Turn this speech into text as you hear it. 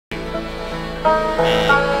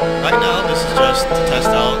And right now, this is just to test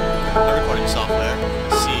out the recording software,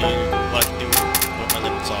 see what I can do, what my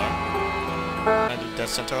limits are. I do dead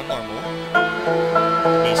center on normal,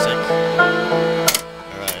 basic.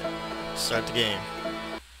 Alright, start the game.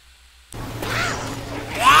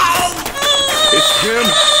 It's him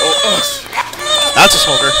or us. That's a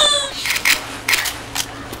smoker.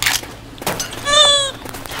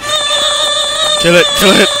 Kill it,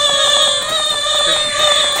 kill it.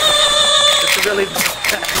 It's really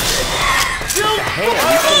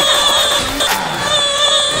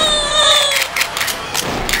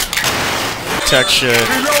Protection.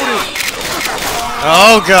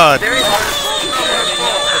 Oh god. very hard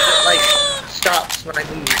because it like stops when I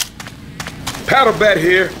move. Paddle bat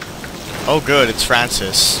here. Oh good, it's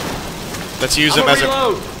Francis. Let's use him as a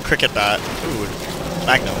cricket bat. Ooh,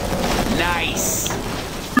 Magnum. Nice.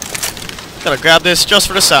 Gotta grab this just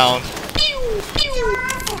for the sound.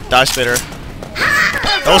 Die spitter.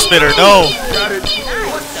 No spitter, no!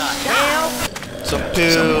 Some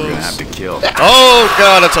pills. Have to kill. Oh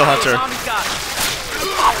god, that's a hunter.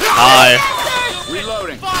 Hi.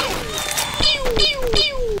 Reloading.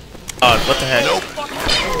 God, what the heck?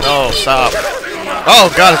 No, stop. Oh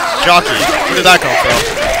god, it's a jockey. Where did that come from?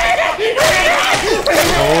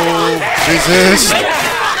 Oh, resist.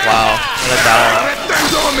 Wow, I'm gonna down.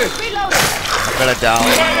 I'm gonna down.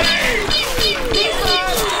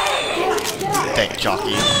 Dang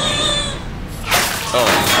jockey. Oh,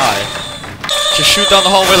 hi. Just shoot down the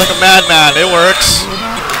hallway like a madman. It works.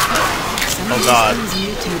 Oh god.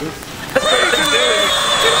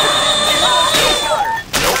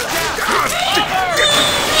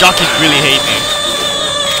 Jockeys really hate me.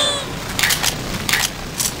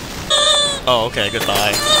 Oh, okay,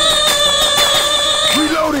 goodbye.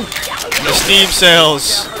 Reloading. The steam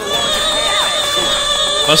sails.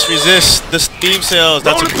 Must resist the steam sails.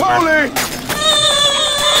 That's a boomer.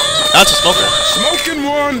 That's a smoker. Smoking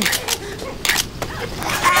one.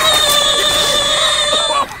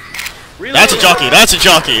 That's a jockey. That's a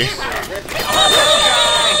jockey.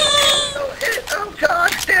 Oh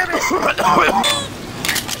god damn it!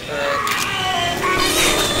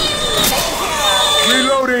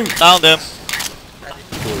 Reloading. Found him.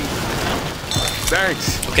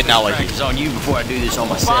 Thanks. Okay, now I heal. It's on you before I do this on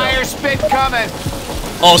myself. Fire spit coming.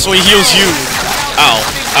 Oh, so he heals you. Ow.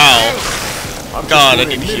 Ow. God, I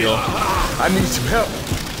need to heal. I need some help.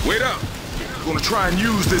 Wait up. I'm gonna try and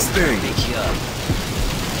use this thing.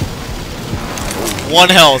 One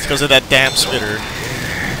health because of that damn spitter.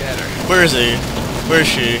 Where is he? Where is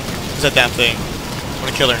she? Who's that damn thing? I'm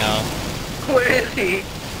gonna kill her now. Where is he?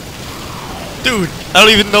 Dude, I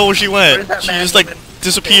don't even know where she went. Where's that She man just like even?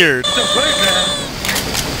 disappeared. Don't play, man.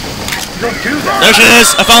 Don't do that. There she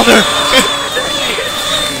is! I found her!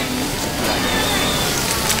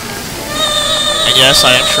 And yes,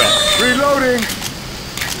 I am Shrek. Reloading.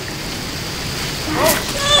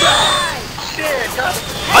 Shit, God.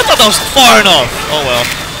 I thought that was far enough! Oh well.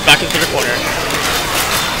 Back into the corner.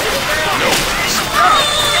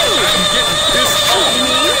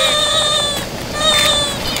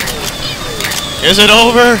 Is it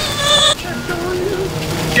over?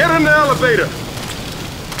 Get in the elevator.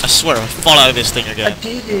 I swear, I'll fall out of this thing I again.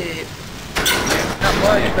 did it. Not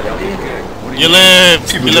much, but I did it. You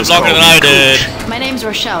lived! You lived longer than I did. My name's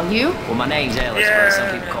Rochelle. You? Well, my name's Ellis, but some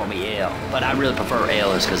people call me L. But I really prefer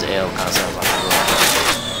Ellis because L kind of sounds like a girl.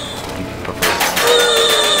 You prefer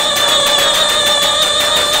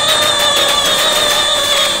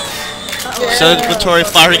Celebratory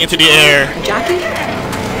firing into the air. Jockey?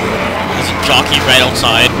 There's a jockey right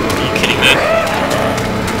outside. Are you kidding me?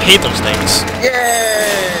 I hate those things.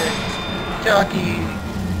 Yeah! Jockey.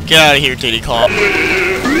 Get out of here, Diddy Cop.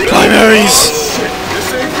 Primaries!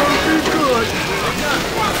 This ain't gonna be good.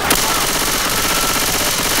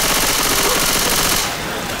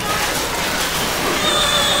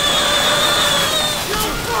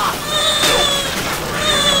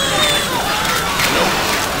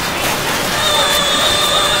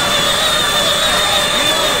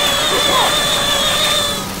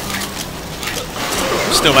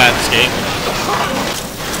 Still bad at this game.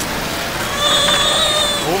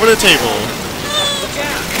 Over the table.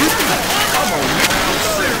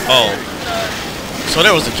 Oh. So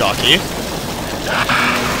there was a jockey.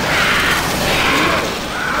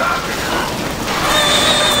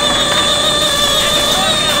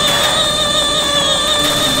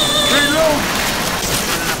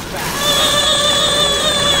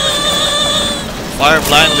 Fire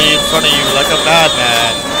blindly in front of you like a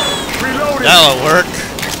madman. That'll work.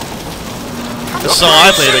 This is how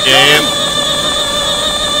I play the game.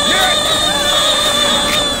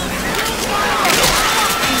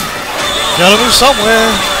 Gotta move somewhere.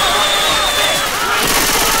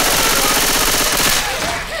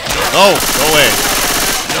 Oh, go away.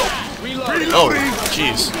 Oh,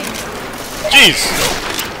 jeez. Jeez.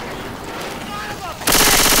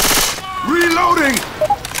 Reloading.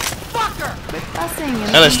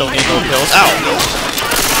 Ellis don't need no pills. Ow.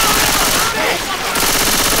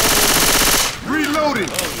 Reloading.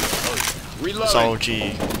 So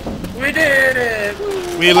G. We did it!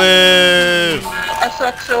 We live. I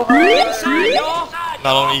suck so hard.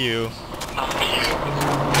 Not only you.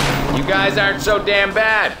 You guys aren't so damn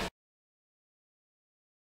bad.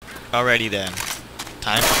 Alrighty then.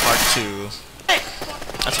 Time for part 2.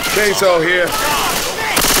 That's a Chainsaw here.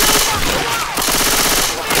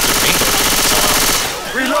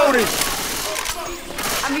 Reloading.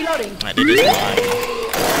 I'm reloading. I did it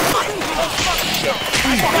mine.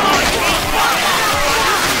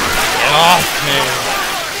 Get off me.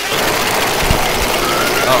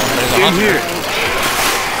 Oh, there's a In hunter. here.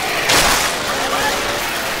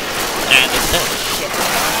 And it's dead.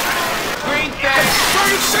 Green thing.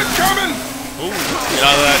 Shit coming. Ooh, get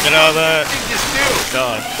out of that, get out of that.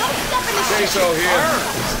 God. Chainsaw here.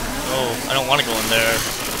 Oh, I don't want to go in there.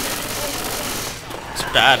 It's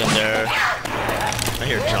bad in there. I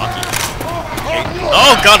hear jockey.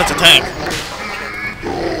 Oh god, it's a tank.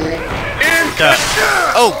 God.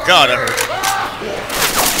 Oh god, that hurt.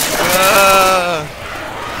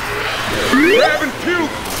 Grab and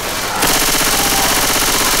puke.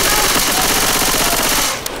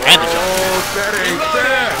 And the jockey. Oh, that ain't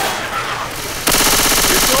fair.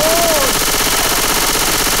 It's on.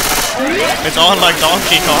 It's on like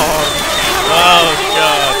Donkey Kong. Oh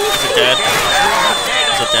god. Is it dead?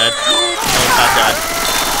 Is it dead? No, it's not dead.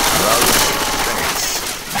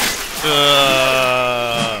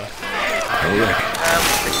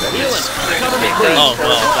 Oh,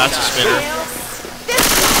 well, that's a spinner.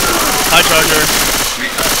 Hi, Charger.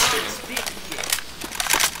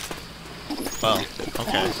 Well,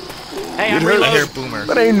 okay. Hey, I'm I reloading. hear Boomer.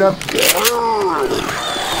 That ain't nothing.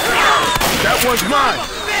 That one's mine.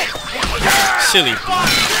 Silly.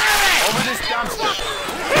 Over this dumpster.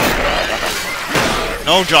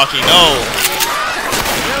 No, jockey, no.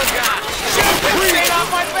 Straight off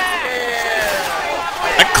my back.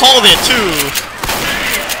 I called it too.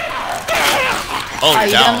 Oh, Are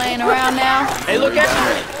you done down. laying around now? Hey, look at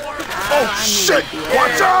me. Oh shit!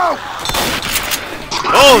 Watch out!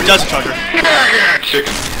 Oh, that's a Charger. Ow,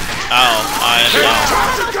 I am down.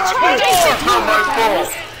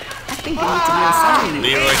 I think you need to be inside.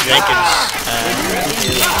 Leroy Jenkins.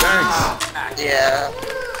 Thanks. Yeah.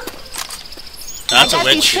 That's a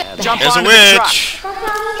witch. Jump There's a onto the truck. witch.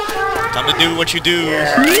 Time to do what you do.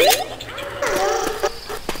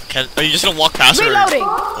 Are you just gonna walk past her? Reloading.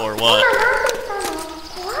 Or what?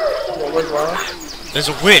 What was wrong? There's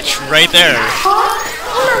a witch right there.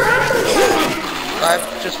 I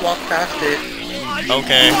just walked past it.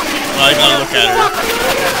 Okay. Well, I gotta look at her.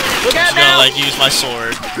 Look She's out gonna now. like use my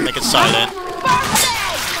sword, make it silent.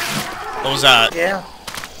 What was that? Yeah.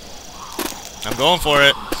 I'm going for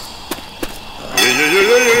it.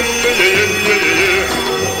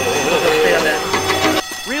 Stay on that.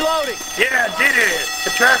 Reloading. Yeah, did it!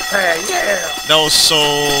 The track pad, yeah! That was so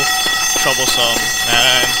troublesome,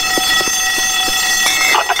 man.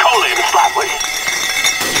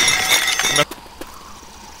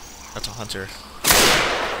 That's a hunter.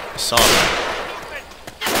 I saw that.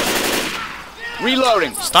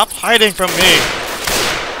 Reloading. Stop hiding from me!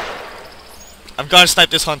 I've gotta snipe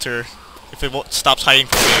this hunter if it stops hiding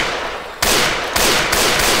from me.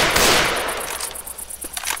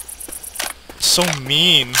 It's so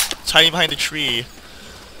mean. It's hiding behind the tree.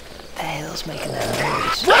 Hey, those making that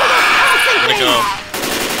noise. Where'd it go?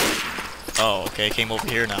 Oh, okay, it came over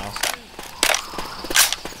here now.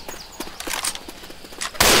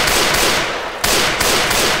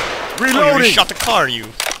 Oh, you Reloading. already shot the car, you.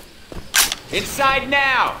 Inside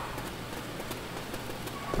now.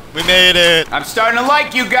 We made it. I'm starting to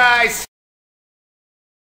like you guys.